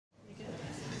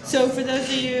So for those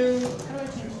of you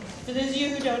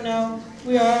who don't know,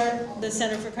 we are the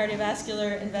Center for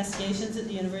Cardiovascular Investigations at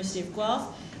the University of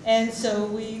Guelph. And so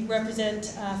we represent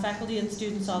faculty and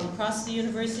students all across the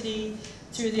university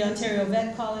through the Ontario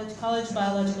Vet College, College of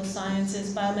Biological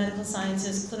Sciences, Biomedical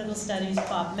Sciences, Clinical Studies,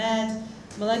 Pop Med,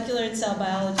 Molecular and Cell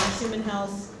Biology, Human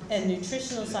Health and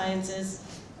Nutritional Sciences,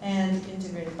 and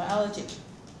Integrated Biology.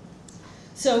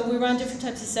 So we run different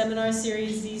types of seminar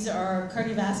series. These are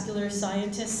cardiovascular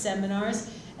scientist seminars,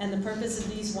 and the purpose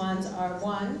of these ones are,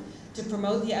 one, to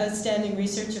promote the outstanding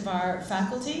research of our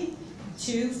faculty,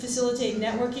 two, facilitate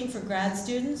networking for grad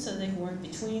students so they can work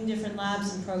between different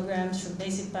labs and programs from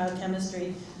basic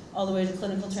biochemistry all the way to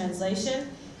clinical translation,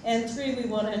 and three, we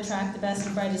want to attract the best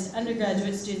and brightest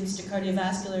undergraduate students to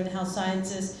cardiovascular and health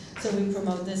sciences, so we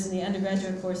promote this in the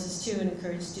undergraduate courses too and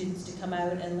encourage students to come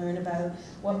out and learn about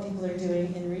what people are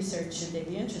doing in research should they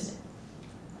be interested.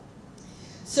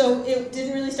 So it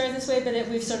didn't really start this way, but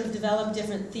we've sort of developed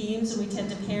different themes, and we tend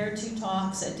to pair 2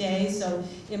 talks a day. So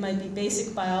it might be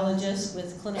basic biologists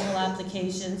with clinical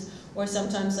applications, or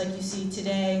sometimes, like you see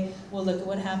today, we'll look at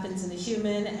what happens in the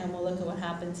human, and we'll look at what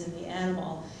happens in the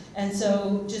animal. And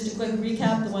so just a quick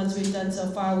recap, the ones we've done so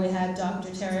far, we had Dr.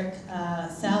 Tarek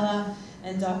Salah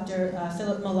and Dr.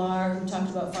 Philip Millar, who talked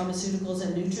about pharmaceuticals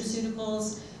and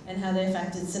nutraceuticals and how they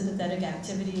affected sympathetic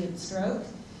activity in stroke.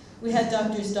 We had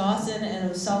Drs. Dawson and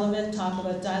O'Sullivan talk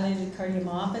about dilated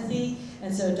cardiomyopathy,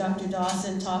 and so Dr.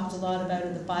 Dawson talked a lot about it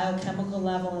at the biochemical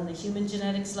level and the human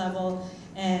genetics level,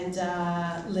 and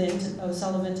Lind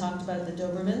O'Sullivan talked about the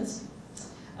Dobermans.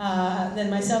 Then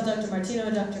myself, Dr. Martino,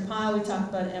 and Dr. Pa, we talked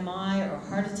about MI or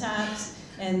heart attacks,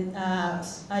 and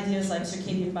ideas like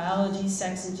circadian biology,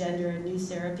 sex and gender, and new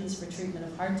therapies for treatment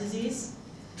of heart disease.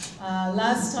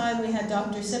 Last time we had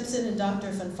Dr. Simpson and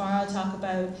Dr. Fanfara talk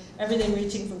about everything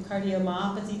reaching from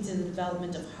cardiomyopathy to the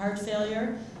development of heart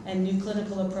failure and new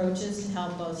clinical approaches to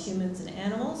help both humans and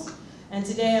animals. And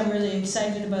today I'm really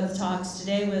excited about the talks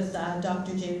today with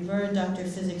Dr. Jamie Burr and Dr.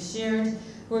 Physics Sheard.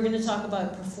 We're going to talk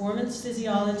about performance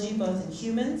physiology both in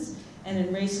humans and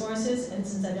in racehorses. And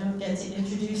since I don't get to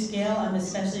introduce Gail, I'm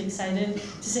especially excited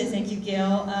to say thank you,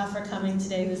 Gail, for coming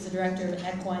today, who's the director of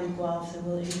Equine Guelph, and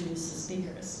will introduce the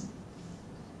speakers.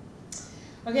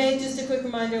 Okay, just a quick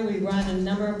reminder, we run a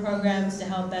number of programs to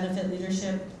help benefit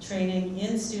leadership training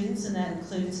in students, and that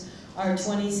includes our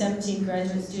 2017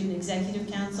 Graduate Student Executive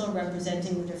Council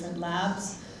representing the different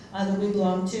labs that we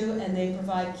belong to, and they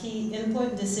provide key input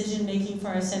and decision-making for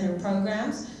our center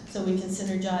programs, so we can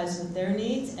synergize with their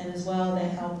needs, and as well they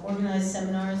help organize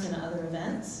seminars and other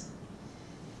events.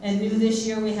 And new this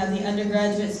year we have the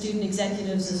undergraduate student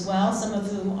executives as well, some of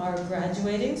whom are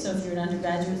graduating, so if you're an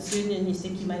undergraduate student and you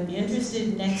think you might be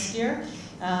interested next year,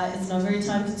 it's not very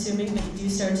time consuming, but you do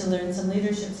start to learn some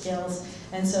leadership skills,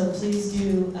 and so please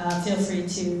do feel free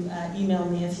to email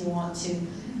me if you want to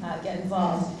get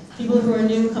involved. People who are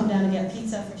new, come down and get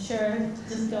pizza for sure.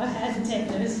 Just go ahead and take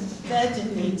those veg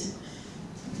and meat.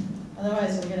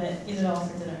 Otherwise, we're going to eat it all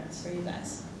for dinner. It's for you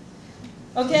guys.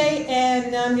 Okay, and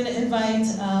now I'm going to invite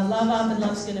Love up, and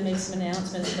Love's going to make some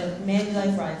announcements about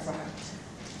Manulife Ride for Heart.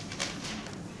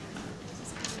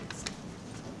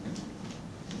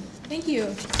 Thank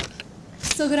you.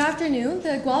 So good afternoon.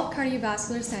 The Guelph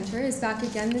Cardiovascular Center is back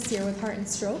again this year with Heart and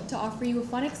Stroke to offer you a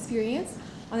fun experience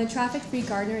on the traffic-free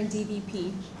Gardner and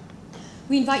DVP.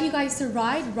 We invite you guys to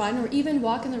ride, run, or even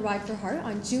walk in the Ride for Heart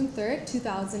on June 3rd,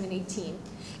 2018.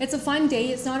 It's a fun day.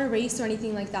 It's not a race or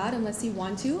anything like that unless you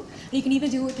want to. And you can even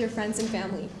do it with your friends and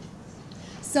family.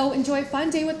 So enjoy a fun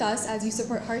day with us as you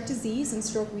support heart disease and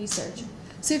stroke research.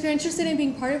 So if you're interested in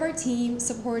being part of our team,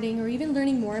 supporting, or even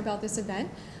learning more about this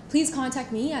event, please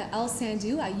contact me at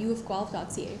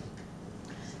lsandu@uofguelph.ca.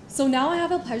 So now I have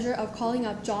the pleasure of calling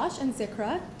up Josh and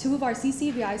Zikra, 2 of our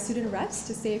CCVI student reps,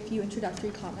 to say a few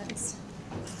introductory comments.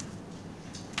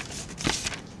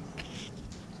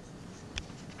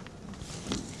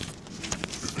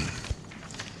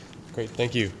 Great,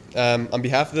 thank you. On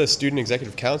behalf of the Student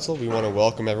Executive Council, we want to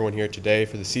welcome everyone here today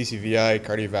for the CCVI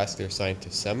Cardiovascular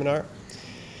Scientist Seminar.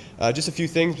 Just a few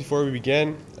things before we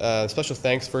begin. Special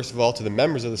thanks, first of all, to the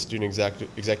members of the Student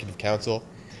Executive Council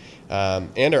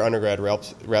and our undergrad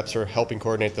reps for helping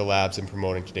coordinate the labs and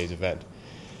promoting today's event.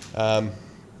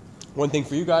 One thing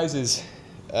for you guys is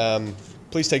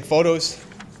please take photos,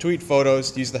 tweet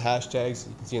photos, use the hashtags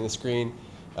you can see on the screen,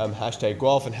 hashtag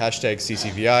Guelph and hashtag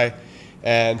CCVI.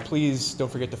 And please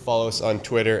don't forget to follow us on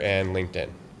Twitter and LinkedIn.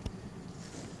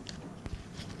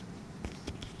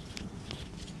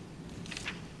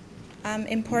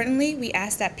 Importantly, we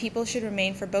ask that people should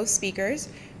remain for both speakers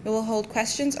We will hold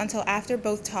questions until after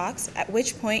both talks, at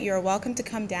which point you are welcome to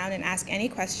come down and ask any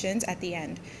questions at the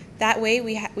end. That way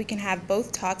we can have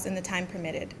both talks in the time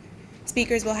permitted.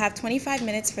 Speakers will have 25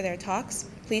 minutes for their talks.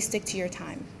 Please stick to your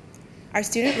time. Our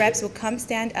student reps will come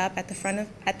stand up at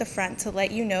the front to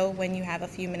let you know when you have a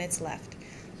few minutes left.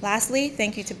 Lastly,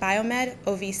 thank you to Biomed,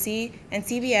 OVC, and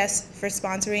CBS for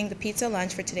sponsoring the pizza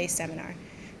lunch for today's seminar.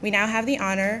 We now have the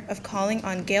honor of calling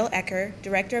on Gail Ecker,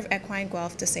 Director of Equine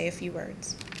Guelph, to say a few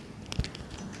words.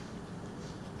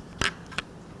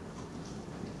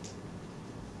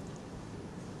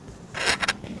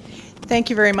 Thank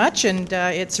you very much, and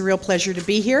it's a real pleasure to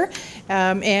be here.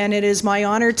 And it is my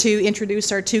honor to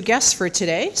introduce our two guests for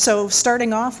today. So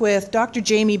starting off with Dr.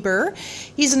 Jamie Burr.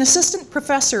 He's an assistant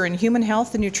professor in human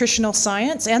health and nutritional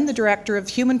science and the director of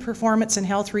Human Performance and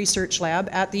Health Research Lab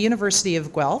at the University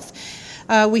of Guelph.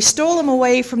 We stole him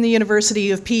away from the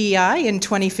University of PEI in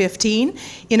 2015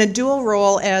 in a dual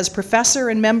role as professor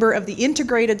and member of the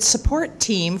integrated support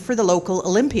team for the local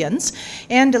Olympians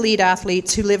and elite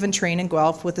athletes who live and train in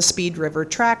Guelph with the Speed River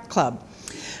Track Club.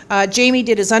 Jamie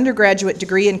did his undergraduate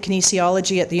degree in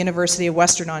kinesiology at the University of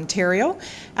Western Ontario,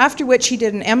 after which he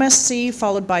did an MSc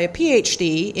followed by a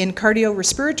PhD in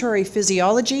cardiorespiratory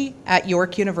physiology at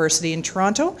York University in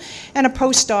Toronto, and a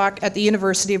postdoc at the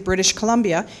University of British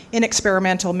Columbia in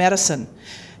experimental medicine.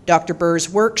 Dr. Burr's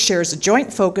work shares a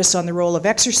joint focus on the role of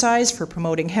exercise for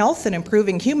promoting health and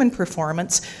improving human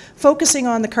performance, focusing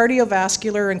on the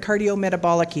cardiovascular and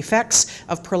cardiometabolic effects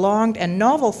of prolonged and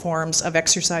novel forms of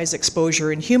exercise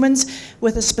exposure in humans,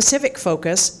 with a specific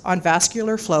focus on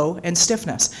vascular flow and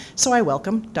stiffness. So I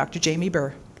welcome Dr. Jamie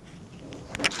Burr.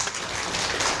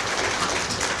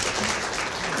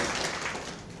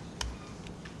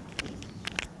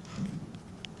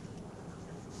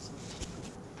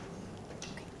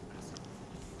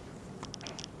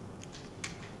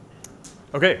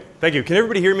 Okay, thank you. Can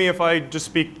everybody hear me if I just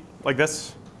speak like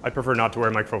this? I prefer not to wear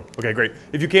a microphone. Okay, great.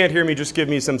 If you can't hear me, just give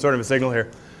me some sort of a signal here.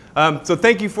 So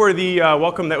thank you for the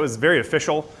welcome. That was very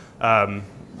official,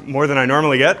 more than I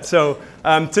normally get. So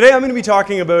today I'm going to be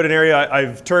talking about an area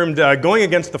I've termed going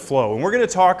against the flow. And we're going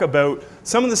to talk about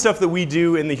some of the stuff that we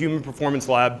do in the Human Performance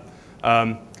Lab,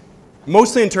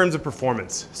 mostly in terms of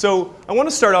performance. So I want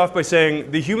to start off by saying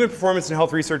the Human Performance and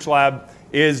Health Research Lab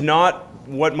is not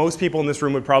what most people in this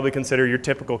room would probably consider your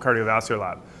typical cardiovascular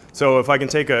lab. So if I can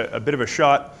take a bit of a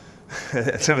shot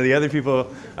at some of the other people,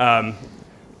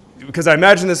 because I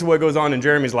imagine this is what goes on in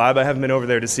Jeremy's lab. I haven't been over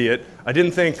there to see it. I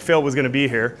didn't think Phil was going to be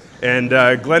here, and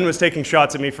Glenn was taking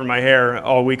shots at me for my hair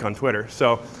all week on Twitter.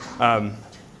 So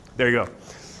there you go.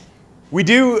 We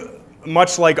do,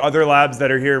 much like other labs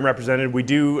that are here represented, we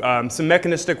do some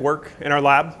mechanistic work in our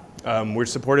lab. We're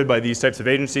supported by these types of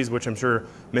agencies, which I'm sure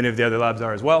many of the other labs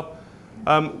are as well.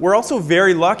 We're also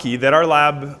very lucky that our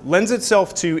lab lends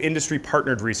itself to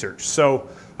industry-partnered research. So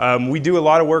we do a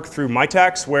lot of work through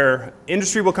MyTax, where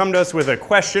industry will come to us with a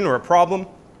question or a problem,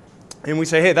 and we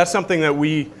say, hey, that's something that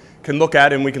we can look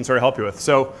at and we can sort of help you with.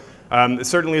 So it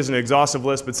certainly isn't an exhaustive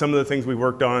list, but some of the things we've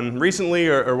worked on recently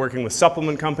are working with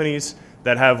supplement companies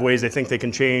that have ways they think they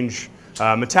can change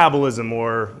metabolism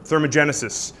or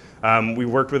thermogenesis. We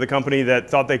worked with a company that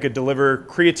thought they could deliver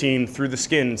creatine through the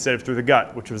skin instead of through the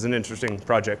gut, which was an interesting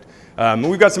project. And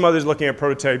we've got some others looking at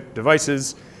prototype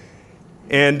devices.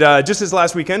 And just this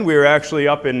last weekend, we were actually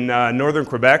up in northern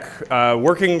Quebec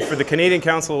working for the Canadian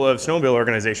Council of Snowmobile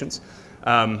Organizations.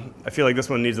 I feel like this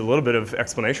one needs a little bit of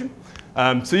explanation.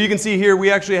 So you can see here, we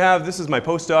actually have, this is my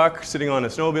postdoc sitting on a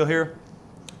snowmobile here.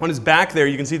 On his back there,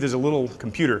 you can see there's a little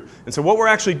computer. And so what we're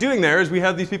actually doing there is we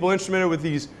have these people instrumented with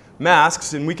these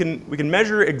masks, and we can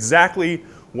measure exactly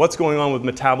what's going on with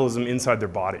metabolism inside their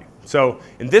body. So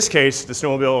in this case, the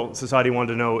Snowmobile Society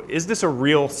wanted to know, is this a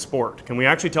real sport? Can we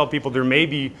actually tell people there may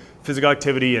be physical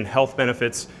activity and health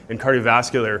benefits and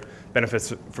cardiovascular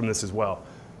benefits from this as well?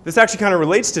 This actually kind of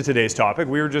relates to today's topic.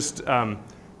 We were just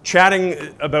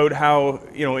chatting about how,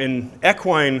 in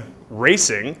equine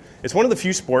racing, it's one of the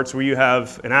few sports where you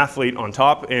have an athlete on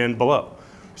top and below.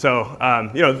 So,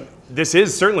 this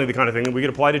is certainly the kind of thing that we could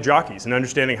apply to jockeys and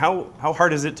understanding how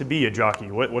hard is it to be a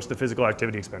jockey? What's the physical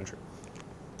activity expenditure?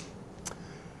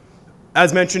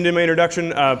 As mentioned in my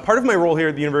introduction, part of my role here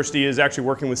at the university is actually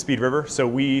working with Speed River. So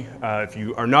we, if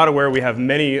you are not aware, we have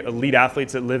many elite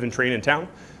athletes that live and train in town.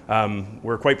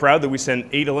 We're quite proud that we sent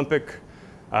 8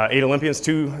 Olympians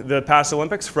to the past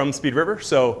Olympics from Speed River,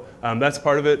 so that's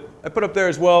part of it. I put up there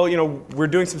as well, we're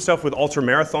doing some stuff with ultra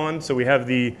marathon, so we have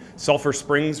the Sulphur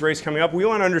Springs race coming up. We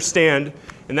want to understand,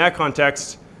 in that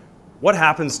context, what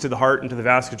happens to the heart and to the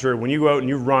vasculature when you go out and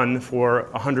you run for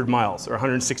 100 miles or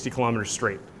 160 kilometers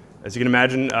straight. As you can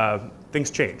imagine,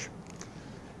 things change.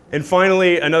 And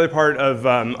finally, another part of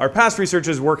our past research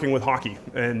is working with hockey.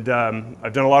 And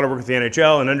I've done a lot of work with the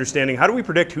NHL and understanding how do we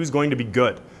predict who's going to be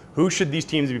good? Who should these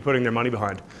teams be putting their money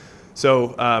behind?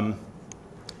 So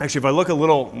actually, if I look a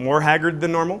little more haggard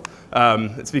than normal,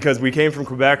 it's because we came from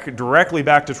Quebec directly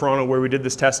back to Toronto where we did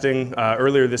this testing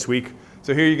earlier this week.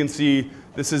 So here you can see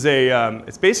this is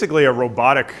it's basically a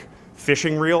robotic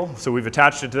fishing reel. So we've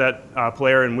attached it to that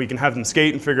player and we can have them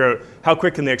skate and figure out how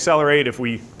quick can they accelerate. If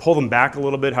we pull them back a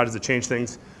little bit, how does it change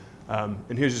things?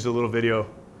 And here's just a little video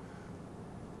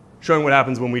showing what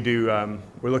happens when we do,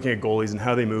 we're looking at goalies and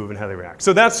how they move and how they react.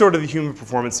 So that's sort of the human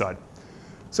performance side.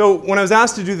 So when I was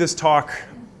asked to do this talk,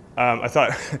 I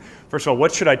thought, first of all,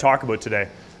 what should I talk about today?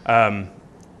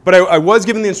 But I was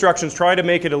given the instructions, try to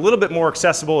make it a little bit more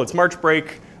accessible. It's March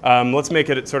break. Let's make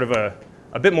it sort of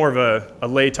a bit more of a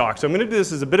lay talk. So I'm going to do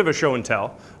this as a bit of a show and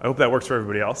tell. I hope that works for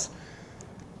everybody else.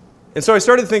 And so I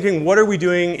started thinking, what are we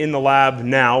doing in the lab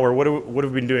now, or what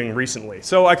have we been doing recently?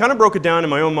 So I kind of broke it down in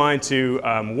my own mind to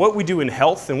what we do in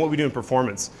health and what we do in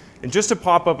performance. And just to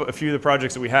pop up a few of the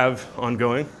projects that we have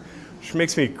ongoing, which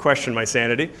makes me question my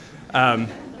sanity,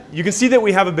 you can see that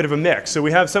we have a bit of a mix. So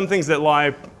we have some things that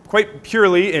lie quite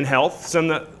purely in health, some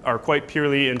that are quite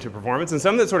purely into performance, and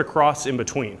some that sort of cross in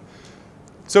between.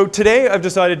 So today I've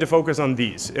decided to focus on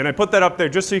these, and I put that up there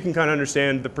just so you can kind of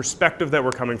understand the perspective that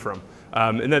we're coming from,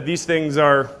 and that these things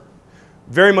are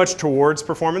very much towards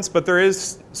performance, but there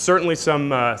is certainly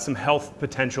some health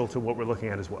potential to what we're looking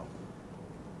at as well.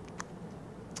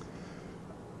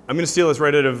 I'm going to steal this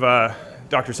right out of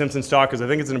Dr. Simpson's talk because I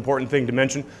think it's an important thing to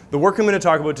mention. The work I'm going to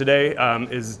talk about today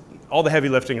is all the heavy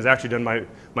lifting is actually done by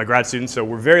my grad students, so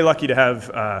we're very lucky to have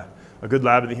a good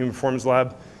lab at the Human Performance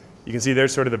Lab. You can see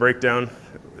there's sort of the breakdown.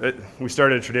 We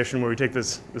started a tradition where we take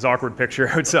this awkward picture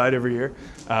outside every year.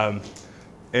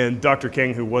 And Dr.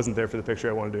 King, who wasn't there for the picture,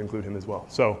 I wanted to include him as well.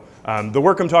 So the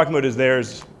work I'm talking about is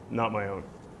theirs, not my own.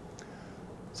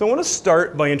 So I want to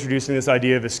start by introducing this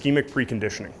idea of ischemic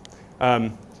preconditioning.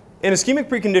 And ischemic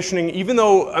preconditioning, even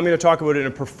though I'm going to talk about it in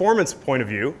a performance point of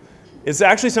view, is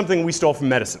actually something we stole from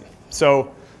medicine.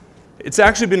 So it's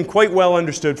actually been quite well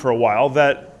understood for a while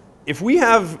that if we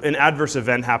have an adverse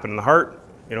event happen in the heart,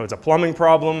 it's a plumbing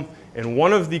problem, and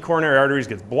one of the coronary arteries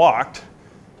gets blocked,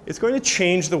 it's going to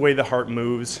change the way the heart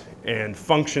moves and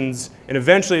functions, and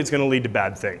eventually it's going to lead to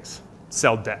bad things,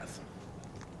 cell death.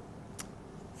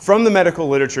 From the medical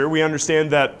literature, we understand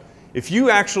that if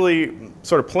you actually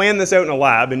sort of plan this out in a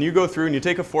lab and you go through and you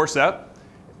take a forceps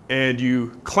and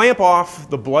you clamp off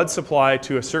the blood supply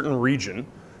to a certain region,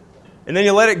 and then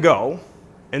you let it go,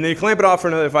 and then you clamp it off for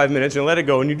another 5 minutes and let it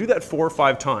go, and you do that 4 or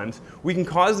 5 times, we can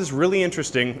cause this really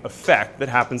interesting effect that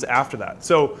happens after that.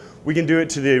 So we can do it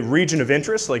to the region of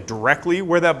interest, like directly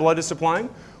where that blood is supplying.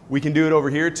 We can do it over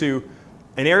here to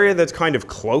an area that's kind of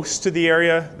close to the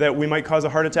area that we might cause a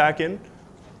heart attack in.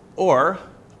 Or,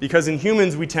 because in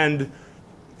humans in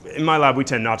my lab we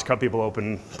tend not to cut people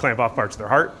open, clamp off parts of their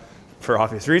heart, for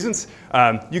obvious reasons.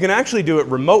 You can actually do it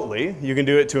remotely. You can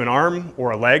do it to an arm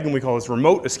or a leg, and we call this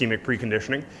remote ischemic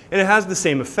preconditioning, and it has the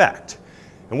same effect.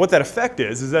 And what that effect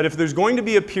is that if there's going to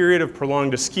be a period of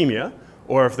prolonged ischemia,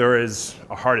 or if there is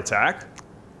a heart attack,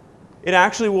 it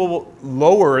actually will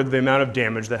lower the amount of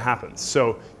damage that happens.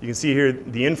 So you can see here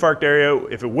the infarct area,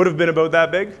 if it would have been about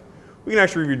that big, we can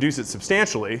actually reduce it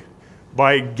substantially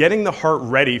by getting the heart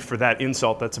ready for that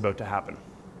insult that's about to happen.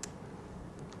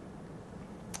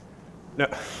 No,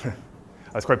 I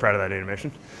was quite proud of that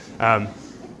animation.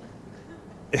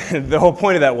 The whole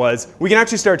point of that was we can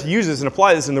actually start to use this and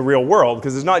apply this in the real world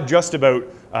because it's not just about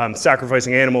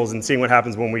sacrificing animals and seeing what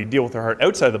happens when we deal with our heart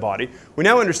outside the body. We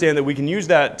now understand that we can use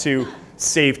that to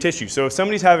save tissue. So if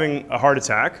somebody's having a heart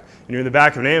attack and you're in the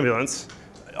back of an ambulance,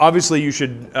 obviously you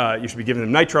should be giving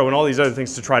them nitro and all these other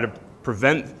things to try to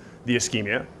prevent the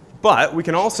ischemia. But we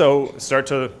can also start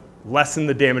to lessen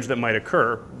the damage that might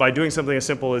occur by doing something as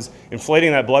simple as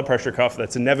inflating that blood pressure cuff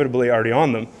that's inevitably already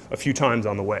on them a few times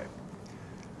on the way.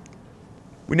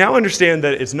 We now understand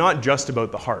that it's not just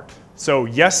about the heart. So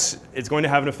yes, it's going to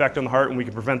have an effect on the heart and we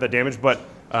can prevent that damage, but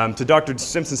to Dr.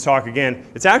 Simpson's talk again,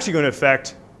 it's actually going to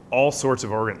affect all sorts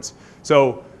of organs.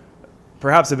 So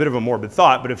perhaps a bit of a morbid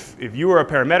thought, but if you were a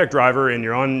paramedic driver and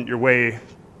you're on your way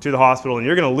to the hospital and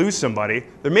you're going to lose somebody,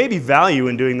 there may be value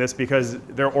in doing this because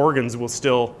their organs will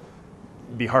still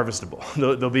be harvestable.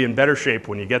 They'll be in better shape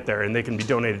when you get there and they can be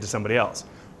donated to somebody else.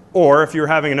 Or if you're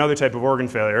having another type of organ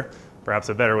failure, perhaps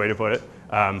a better way to put it,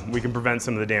 we can prevent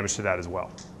some of the damage to that as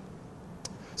well.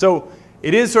 So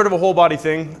it is sort of a whole body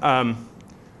thing,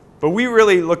 but we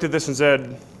really looked at this and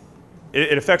said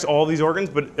it affects all these organs,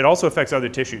 but it also affects other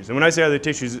tissues. And when I say other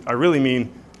tissues, I really mean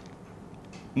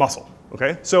muscle.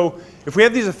 Okay? So if we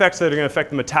have these effects that are going to affect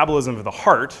the metabolism of the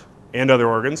heart and other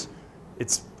organs,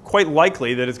 it's quite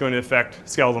likely that it's going to affect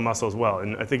skeletal muscle as well.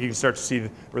 And I think you can start to see the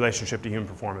relationship to human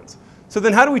performance. So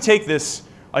then how do we take this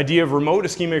idea of remote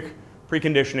ischemic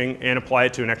preconditioning and apply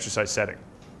it to an exercise setting?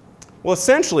 Well,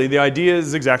 essentially, the idea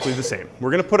is exactly the same.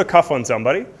 We're going to put a cuff on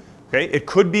somebody. Okay? It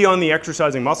could be on the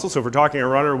exercising muscle. So if we're talking a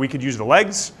runner, we could use the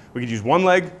legs, we could use one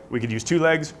leg, we could use two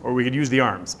legs, or we could use the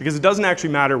arms. Because it doesn't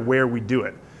actually matter where we do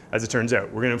it, as it turns out.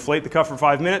 We're going to inflate the cuff for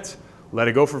 5 minutes, let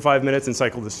it go for 5 minutes, and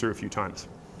cycle this through a few times.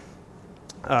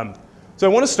 So I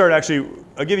want to start actually,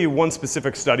 I'll give you one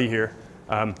specific study here.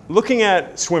 Looking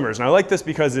at swimmers, and I like this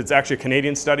because it's actually a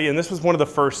Canadian study, and this was one of the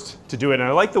first to do it, and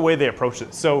I like the way they approached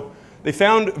it. So they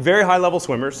found very high-level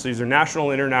swimmers, so these are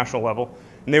national, international level,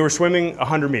 and they were swimming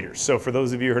 100 meters. So for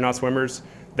those of you who are not swimmers,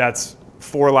 that's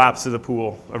 4 laps of the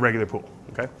pool, a regular pool.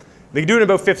 Okay? They can do it in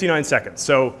about 59 seconds.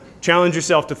 So challenge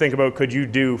yourself to think about, could you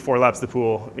do 4 laps of the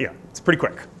pool? Yeah, it's pretty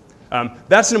quick.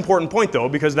 That's an important point, though,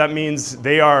 because that means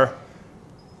they're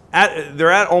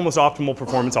at almost optimal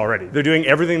performance already. They're doing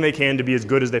everything they can to be as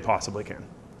good as they possibly can.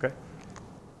 Okay?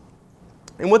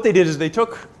 And what they did is they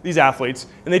took these athletes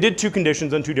and they did 2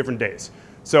 conditions on 2 different days.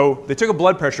 So they took a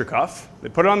blood pressure cuff, they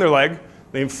put it on their leg,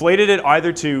 they inflated it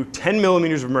either to 10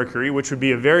 millimeters of mercury, which would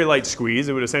be a very light squeeze.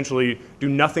 It would essentially do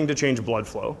nothing to change blood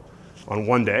flow on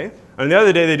one day. And the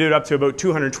other day they did it up to about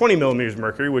 220 millimeters of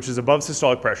mercury, which is above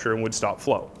systolic pressure and would stop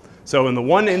flow. So in the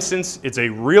one instance, it's a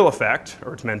real effect,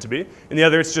 or it's meant to be. In the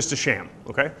other, it's just a sham.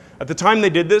 Okay? At the time they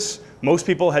did this, most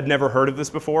people had never heard of this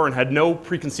before and had no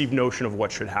preconceived notion of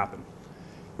what should happen.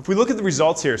 If we look at the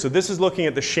results here, so this is looking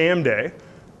at the sham day,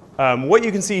 what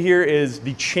you can see here is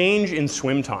the change in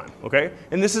swim time. Okay?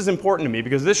 And this is important to me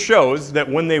because this shows that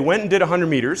when they went and did 100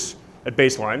 meters at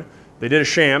baseline, they did a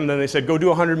sham, then they said, go do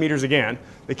 100 meters again.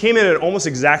 They came in at almost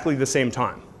exactly the same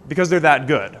time because they're that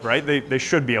good, right? They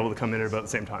should be able to come in at about the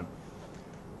same time.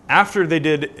 After they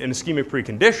did an ischemic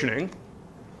preconditioning,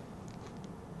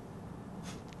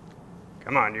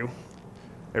 come on, you.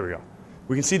 There we go.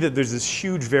 We can see that there's this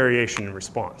huge variation in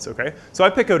response, okay? So I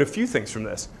pick out a few things from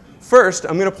this. First,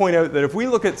 I'm going to point out that if we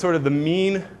look at sort of the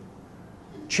mean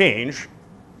change,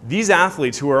 these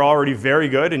athletes who are already very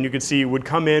good, and you can see would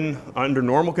come in under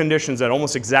normal conditions at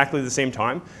almost exactly the same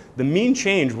time, the mean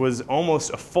change was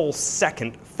almost a full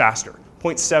second faster,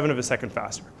 0.7 of a second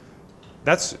faster.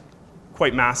 That's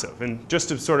quite massive. And just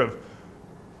to sort of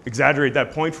exaggerate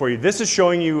that point for you, this is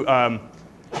showing you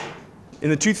in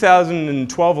the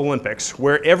 2012 Olympics,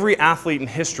 where every athlete in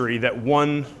history that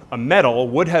won a medal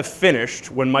would have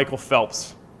finished when Michael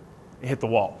Phelps hit the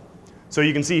wall. So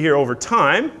you can see here over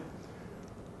time,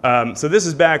 so this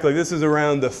is back, like this is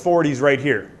around the 40s right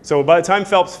here. So by the time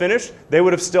Phelps finished, they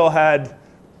would have still had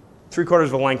 3/4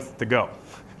 of a length to go.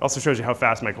 It also shows you how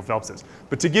fast Michael Phelps is.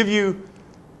 But to give you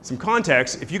some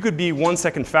context, if you could be 1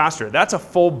 second faster, that's a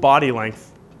full body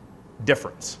length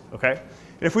difference, okay?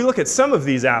 And if we look at some of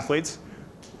these athletes,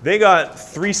 they got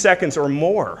 3 seconds or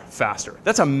more faster.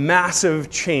 That's a massive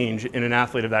change in an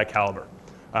athlete of that caliber.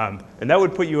 And that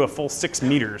would put you a full 6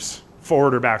 meters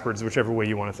forward or backwards, whichever way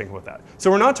you want to think about that.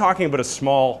 So we're not talking about a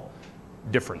small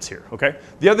difference here, okay?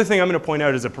 The other thing I'm going to point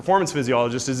out as a performance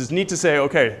physiologist is it's neat to say,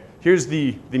 okay, here's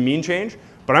the mean change,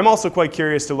 but I'm also quite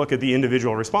curious to look at the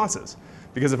individual responses.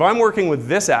 Because if I'm working with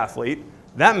this athlete,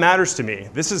 that matters to me.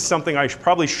 This is something I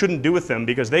probably shouldn't do with them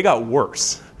because they got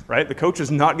worse, right? The coach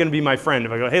is not going to be my friend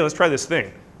if I go, hey, let's try this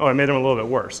thing. Oh, I made them a little bit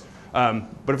worse. But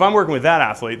if I'm working with that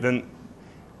athlete, then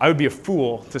I would be a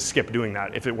fool to skip doing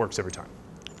that if it works every time.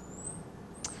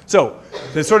 So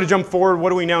to sort of jump forward, what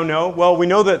do we now know? Well, we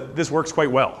know that this works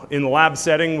quite well. In the lab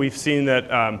setting, we've seen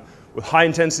that with high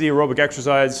intensity aerobic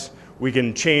exercise, we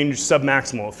can change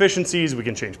submaximal efficiencies, we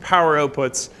can change power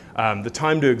outputs, the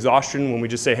time to exhaustion when we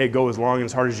just say, hey, go as long and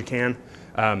as hard as you can.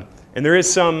 And there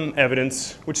is some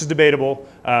evidence, which is debatable,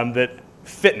 that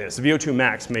fitness, VO2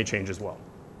 max, may change as well.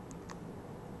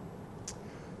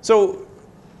 So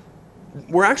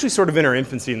we're actually sort of in our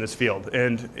infancy in this field.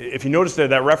 And if you notice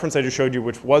that reference I just showed you,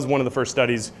 which was one of the first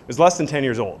studies, was less than 10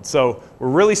 years old. So we're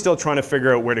really still trying to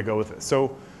figure out where to go with this.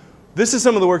 So this is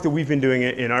some of the work that we've been doing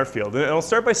in our field. And I'll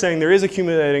start by saying there is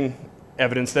accumulating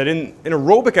evidence that in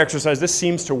aerobic exercise, this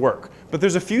seems to work. But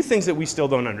there's a few things that we still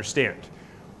don't understand.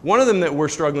 One of them that we're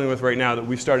struggling with right now that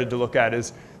we've started to look at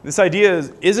is this idea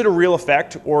is it a real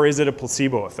effect or is it a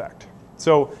placebo effect?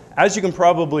 So as you can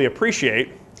probably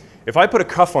appreciate, if I put a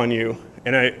cuff on you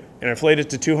and I inflate it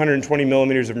to 220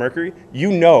 millimeters of mercury,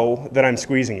 you know that I'm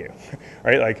squeezing you,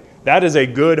 right? Like that is a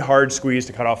good hard squeeze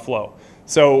to cut off flow.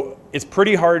 So it's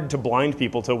pretty hard to blind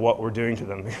people to what we're doing to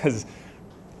them because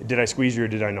did I squeeze you or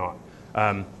did I not?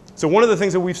 So one of the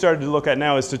things that we've started to look at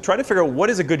now is to try to figure out what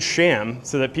is a good sham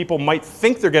so that people might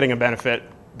think they're getting a benefit,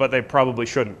 but they probably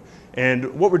shouldn't.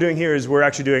 And what we're doing here is we're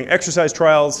actually doing exercise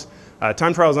trials,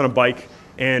 time trials on a bike,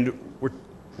 and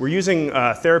we're using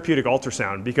therapeutic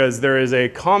ultrasound because there is a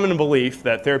common belief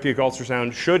that therapeutic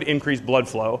ultrasound should increase blood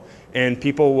flow, and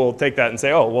people will take that and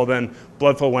say, oh, well then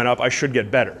blood flow went up, I should get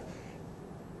better.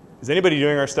 Is anybody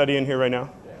doing our study in here right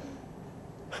now?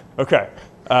 Yeah. Okay.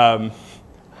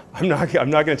 I'm not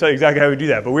going to tell you exactly how we do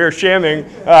that, but we are shamming.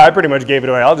 I pretty much gave it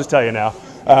away. I'll just tell you now.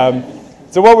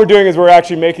 So what we're doing is we're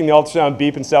actually making the ultrasound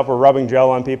beep and stuff. We're rubbing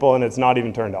gel on people, and it's not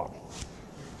even turned on.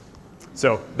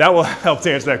 So that will help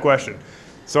to answer that question.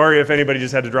 Sorry if anybody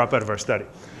just had to drop out of our study.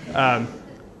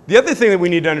 The other thing that we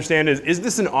need to understand is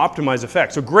this an optimized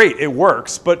effect? So great, it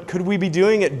works, but could we be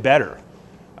doing it better?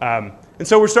 And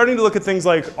so we're starting to look at things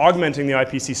like augmenting the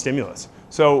IPC stimulus.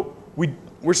 So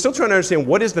we're still trying to understand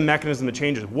what is the mechanism that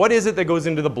changes. What is it that goes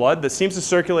into the blood that seems to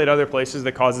circulate other places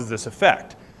that causes this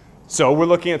effect? So we're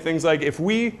looking at things like if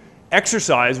we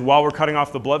exercise while we're cutting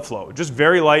off the blood flow, just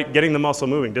very light, getting the muscle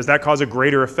moving, does that cause a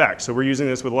greater effect? So we're using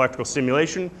this with electrical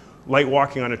stimulation, light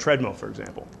walking on a treadmill, for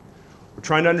example. We're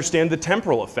trying to understand the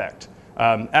temporal effect.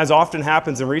 As often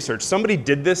happens in research, somebody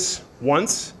did this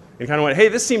once and kind of went, hey,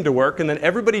 this seemed to work, and then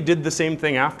everybody did the same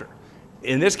thing after.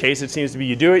 In this case, it seems to be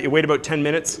you do it, you wait about 10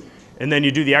 minutes, and then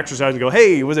you do the exercise and go,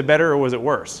 hey, was it better or was it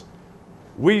worse?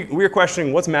 We are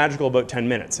questioning what's magical about 10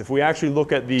 minutes. If we actually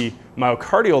look at the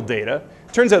myocardial data,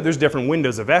 it turns out there's different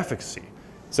windows of efficacy.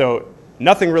 So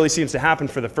nothing really seems to happen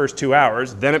for the first 2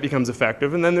 hours, then it becomes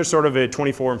effective, and then there's sort of a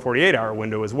 24 and 48 hour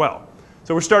window as well.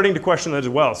 So we're starting to question that as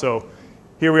well. So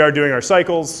here we are doing our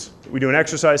cycles, we do an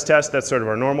exercise test, that's sort of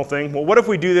our normal thing. Well, what if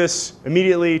we do this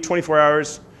immediately, 24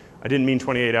 hours? I didn't mean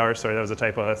 28 hours, sorry, that was a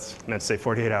typo, I meant to say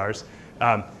 48 hours.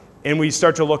 And we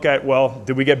start to look at, well,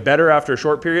 did we get better after a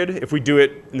short period? If we do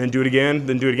it and then do it again,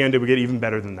 did we get even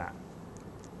better than that?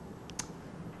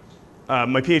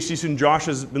 My PhD student Josh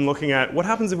has been looking at what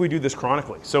happens if we do this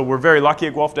chronically. So we're very lucky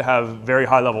at Guelph to have very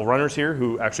high level runners here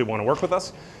who actually want to work with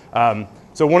us.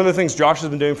 So one of the things Josh has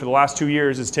been doing for the last 2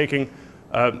 years is taking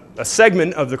a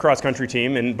segment of the cross-country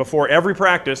team, and before every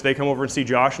practice, they come over and see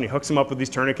Josh, and he hooks them up with these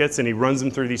tourniquets, and he runs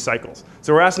them through these cycles.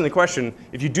 So we're asking the question,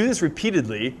 if you do this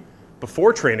repeatedly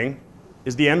before training,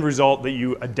 is the end result that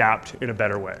you adapt in a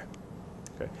better way?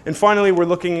 Okay. And finally, we're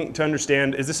looking to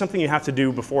understand, is this something you have to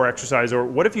do before exercise, or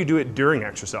what if you do it during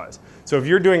exercise? So if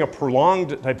you're doing a prolonged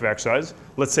type of exercise,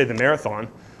 let's say the marathon,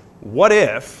 what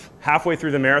if halfway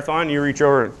through the marathon, you reach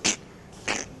over and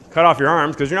cut off your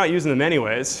arms, because you're not using them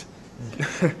anyways,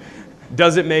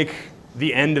 does it make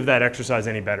the end of that exercise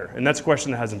any better? And that's a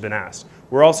question that hasn't been asked.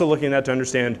 We're also looking at that to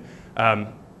understand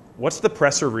what's the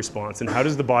pressor response and how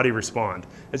does the body respond?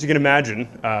 As you can imagine,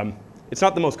 it's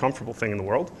not the most comfortable thing in the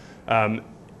world. And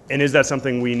is that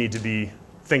something we need to be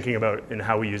thinking about in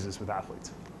how we use this with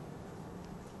athletes?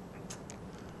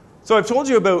 So I've told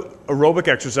you about aerobic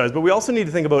exercise, but we also need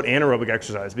to think about anaerobic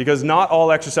exercise, because not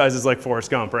all exercise is like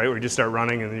Forrest Gump, right? Where you just start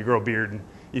running and then you grow a beard and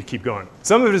you keep going.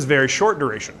 Some of it is very short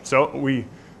duration. So we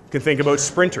can think about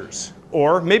sprinters,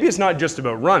 or maybe it's not just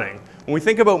about running. When we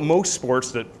think about most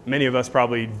sports that many of us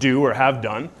probably do or have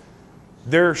done,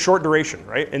 they're short duration,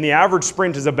 right? And the average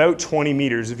sprint is about 20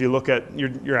 meters if you look at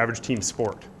your average team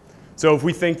sport. So if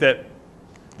we think that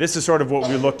this is sort of what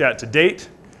we looked at to date,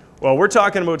 well, we're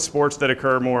talking about sports that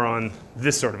occur more on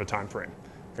this sort of a time frame.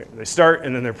 Okay, they start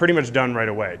and then they're pretty much done right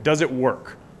away. Does it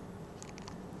work?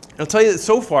 I'll tell you that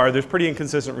so far there's pretty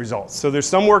inconsistent results. So there's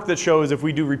some work that shows if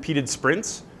we do repeated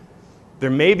sprints,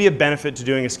 there may be a benefit to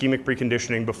doing ischemic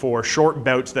preconditioning before short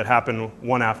bouts that happen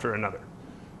one after another.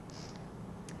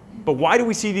 But why do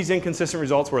we see these inconsistent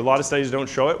results where a lot of studies don't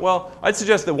show it? Well, I'd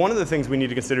suggest that one of the things we need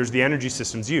to consider is the energy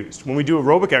systems used. When we do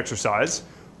aerobic exercise,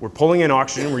 we're pulling in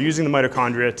oxygen, we're using the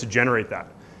mitochondria to generate that.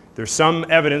 There's some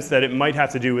evidence that it might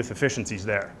have to do with efficiencies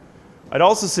there. I'd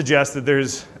also suggest that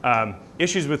there's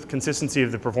issues with consistency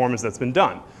of the performance that's been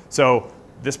done. So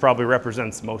this probably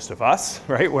represents most of us,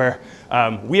 right? Where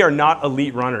we are not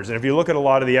elite runners. And if you look at a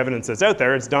lot of the evidence that's out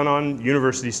there, it's done on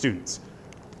university students.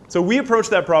 So we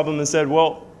approached that problem and said,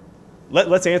 well,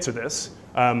 let's answer this.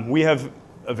 We have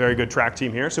a very good track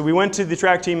team here. So we went to the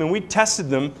track team and we tested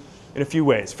them in a few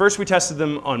ways. First, we tested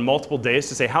them on multiple days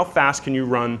to say, how fast can you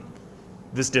run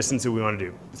this distance that we want to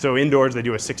do? So indoors, they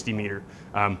do a 60 meter.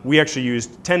 We actually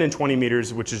used 10 and 20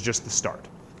 meters, which is just the start.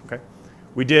 Okay?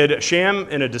 We did a sham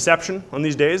and a deception on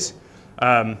these days.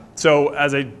 So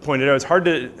as I pointed out,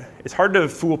 it's hard to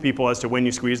fool people as to when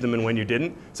you squeezed them and when you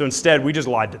didn't. So instead, we just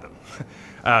lied to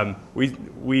them.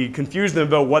 We confused them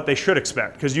about what they should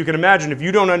expect. Because you can imagine if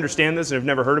you don't understand this and have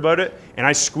never heard about it, and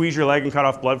I squeeze your leg and cut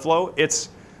off blood flow, it's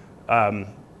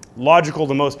logical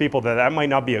to most people that that might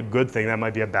not be a good thing, that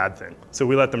might be a bad thing. So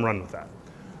we let them run with that.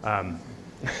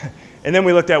 And then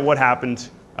we looked at what happened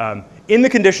in the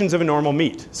conditions of a normal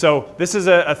meet. So this is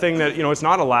a thing that, it's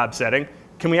not a lab setting.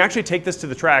 Can we actually take this to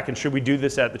the track, and should we do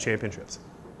this at the championships?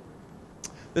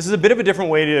 This is a bit of a different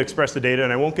way to express the data,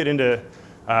 and I won't get into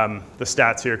the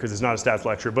stats here because it's not a stats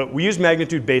lecture, but we use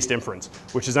magnitude-based inference,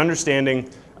 which is understanding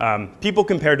people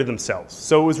compared to themselves.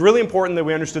 So it was really important that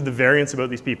we understood the variance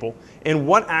about these people and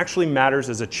what actually matters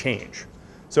as a change.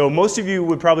 So most of you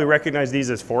would probably recognize these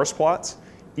as forest plots.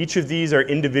 Each of these are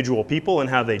individual people and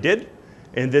how they did,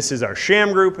 and this is our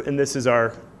sham group, and this is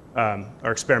our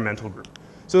experimental group.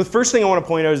 So the first thing I want to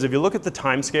point out is if you look at the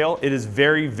time scale, it is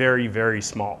very, very, very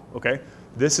small, okay?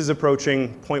 This is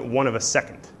approaching 0.1 of a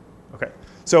second, okay?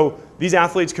 So these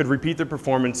athletes could repeat their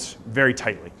performance very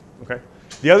tightly, okay?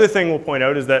 The other thing we'll point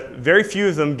out is that very few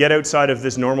of them get outside of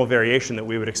this normal variation that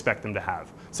we would expect them to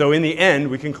have. So in the end,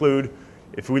 we conclude,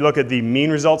 if we look at the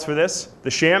mean results for this,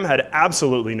 the sham had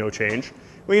absolutely no change.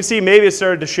 We can see maybe it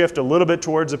started to shift a little bit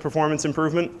towards a performance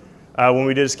improvement when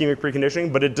we did ischemic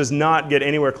preconditioning, but it does not get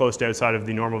anywhere close to outside of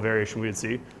the normal variation we would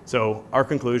see. So our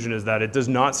conclusion is that it does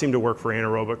not seem to work for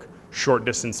anaerobic short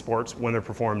distance sports when they're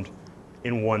performed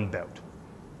in one bout.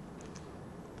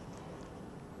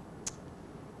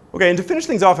 Okay, and to finish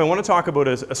things off, I want to talk about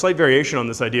a slight variation on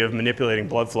this idea of manipulating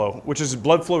blood flow, which is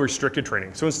blood flow restricted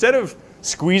training. So instead of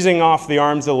squeezing off the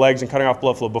arms, the legs, and cutting off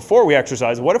blood flow before we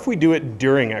exercise, what if we do it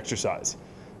during exercise?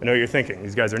 I know what you're thinking,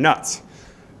 these guys are nuts.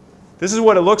 This is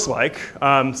what it looks like.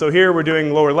 So here we're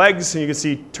doing lower legs, and you can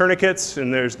see tourniquets,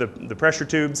 and there's the pressure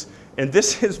tubes, and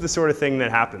this is the sort of thing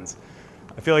that happens.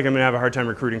 I feel like I'm going to have a hard time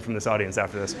recruiting from this audience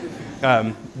after this.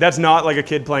 That's not like a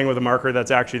kid playing with a marker. That's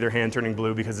actually their hand turning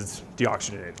blue because it's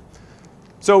deoxygenated.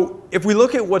 So if we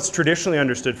look at what's traditionally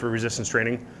understood for resistance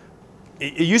training,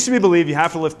 it used to be believed you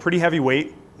have to lift pretty heavy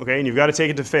weight, okay, and you've got to take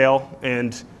it to fail.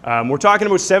 And we're talking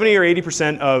about 70 or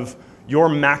 80% of your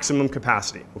maximum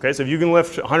capacity. Okay, so if you can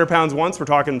lift 100 pounds once, we're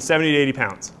talking 70 to 80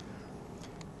 pounds.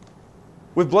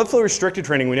 With blood flow restricted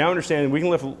training, we now understand that we can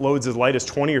lift loads as light as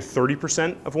 20 or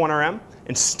 30% of 1 RM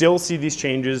and still see these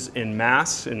changes in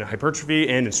mass, in hypertrophy,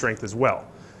 and in strength as well.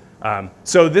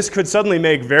 So this could suddenly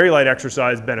make very light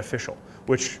exercise beneficial,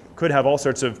 which could have all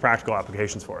sorts of practical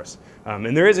applications for us.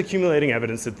 And there is accumulating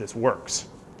evidence that this works.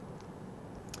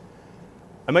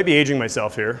 I might be aging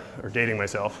myself here, or dating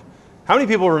myself. How many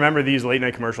people remember these late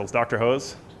night commercials? Dr.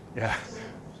 Hose? Yeah.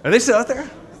 Are they still out there?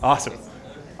 Awesome.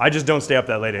 I just don't stay up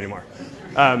that late anymore.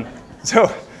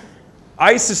 So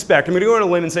I suspect, I'm going to go on a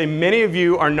limb and say many of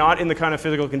you are not in the kind of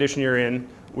physical condition you're in,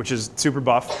 which is super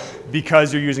buff,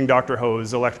 because you're using Dr.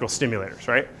 Hose electrical stimulators,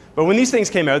 right? But when these things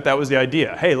came out, that was the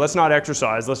idea. Hey, let's not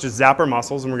exercise, let's just zap our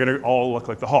muscles and we're going to all look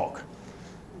like the Hulk.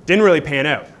 Didn't really pan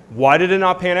out. Why did it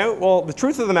not pan out? Well, the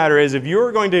truth of the matter is if you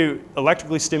were going to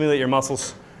electrically stimulate your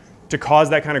muscles to cause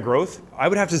that kind of growth, I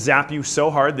would have to zap you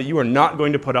so hard that you are not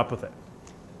going to put up with it.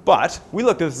 But we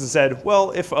looked at this and said,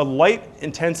 well, if a light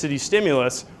intensity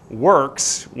stimulus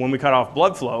works when we cut off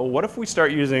blood flow, what if we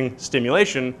start using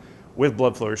stimulation with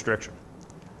blood flow restriction?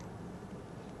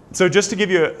 So just to give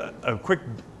you a quick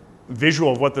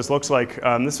visual of what this looks like,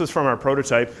 this was from our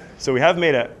prototype. So we have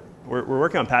made we're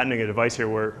working on patenting a device here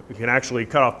where we can actually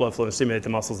cut off blood flow and stimulate the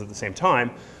muscles at the same time.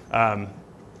 I'll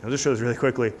just show this really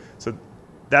quickly. So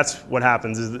that's what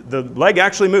happens is the leg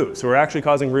actually moves. So we're actually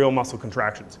causing real muscle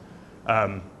contractions.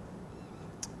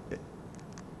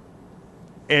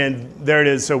 And there it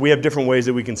is. So we have different ways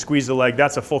that we can squeeze the leg.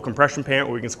 That's a full compression pant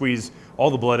where we can squeeze all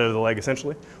the blood out of the leg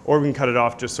essentially, or we can cut it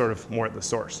off just sort of more at the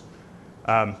source.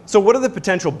 So what are the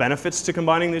potential benefits to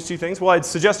combining these two things? Well, I'd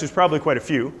suggest there's probably quite a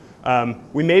few.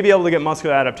 We may be able to get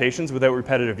muscular adaptations without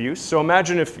repetitive use. So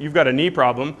imagine if you've got a knee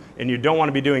problem and you don't want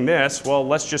to be doing this, well,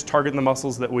 let's just target the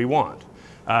muscles that we want.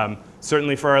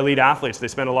 Certainly for our elite athletes, they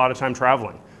spend a lot of time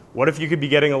traveling. What if you could be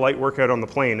getting a light workout on the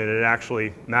plane and it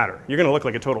actually matter? You're going to look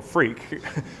like a total freak,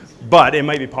 but it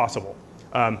might be possible.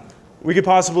 We could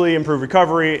possibly improve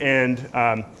recovery, and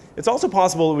it's also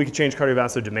possible that we could change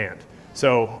cardiovascular demand.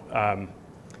 So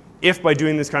if by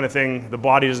doing this kind of thing, the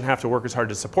body doesn't have to work as hard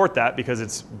to support that because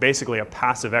it's basically a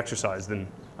passive exercise, then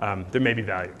there may be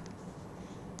value.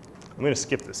 I'm going to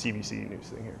skip the CBC news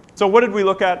thing here. So what did we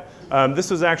look at?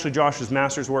 This was actually Josh's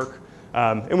master's work.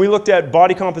 And we looked at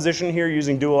body composition here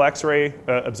using dual X-ray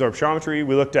absorptiometry.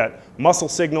 We looked at muscle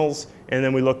signals, and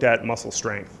then we looked at muscle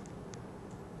strength.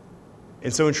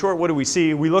 And so in short, what do we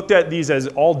see? We looked at these as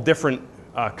all different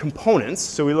components.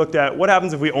 So we looked at what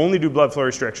happens if we only do blood flow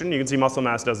restriction. You can see muscle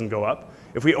mass doesn't go up.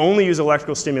 If we only use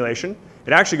electrical stimulation,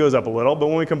 it actually goes up a little, but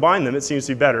when we combine them, it seems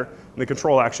to be better, and the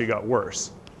control actually got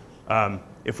worse.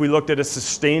 If we looked at a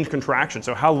sustained contraction,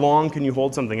 so how long can you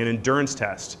hold something, an endurance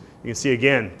test, you can see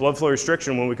again, blood flow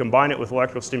restriction when we combine it with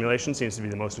electrical stimulation seems to be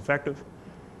the most effective.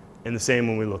 And the same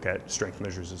when we look at strength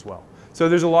measures as well. So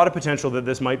there's a lot of potential that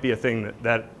this might be a thing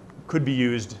that could be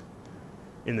used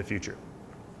in the future.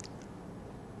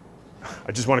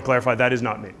 I just want to clarify, that is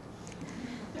not me.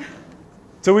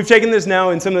 So we've taken this now,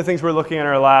 and some of the things we're looking at in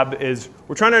our lab is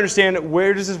we're trying to understand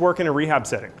where does this work in a rehab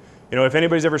setting. You know, if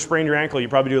anybody's ever sprained your ankle, you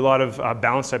probably do a lot of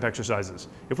balance type exercises.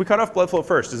 If we cut off blood flow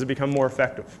first, does it become more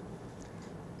effective?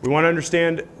 We want to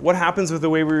understand what happens with the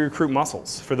way we recruit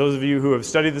muscles. For those of you who have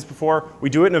studied this before, we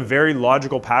do it in a very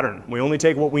logical pattern. We only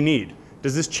take what we need.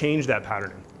 Does this change that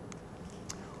patterning?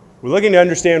 We're looking to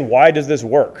understand, why does this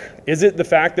work? Is it the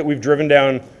fact that we've driven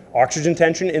down oxygen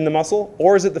tension in the muscle,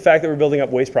 or is it the fact that we're building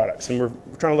up waste products? And we're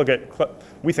trying to look at,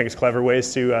 we think it's clever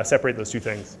ways to separate those two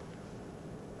things.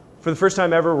 For the first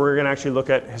time ever, we're going to actually look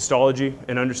at histology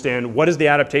and understand what is the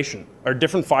adaptation. Are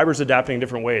different fibers adapting in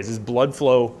different ways? Is blood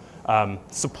flow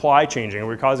supply changing? Are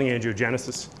we causing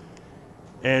angiogenesis?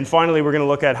 And finally, we're going to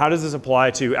look at how does this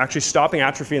apply to actually stopping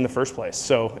atrophy in the first place.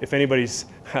 So if anybody's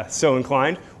so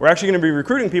inclined, we're actually going to be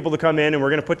recruiting people to come in, and we're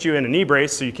going to put you in a knee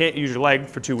brace so you can't use your leg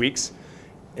for 2 weeks.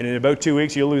 And in about 2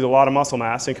 weeks, you'll lose a lot of muscle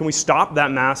mass. And can we stop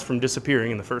that mass from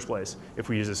disappearing in the first place if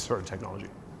we use this sort of technology?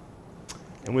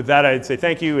 And with that, I'd say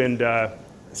thank you, and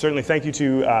certainly thank you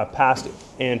to past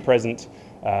and present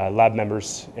lab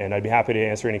members. And I'd be happy to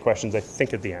answer any questions, I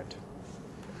think, at the end.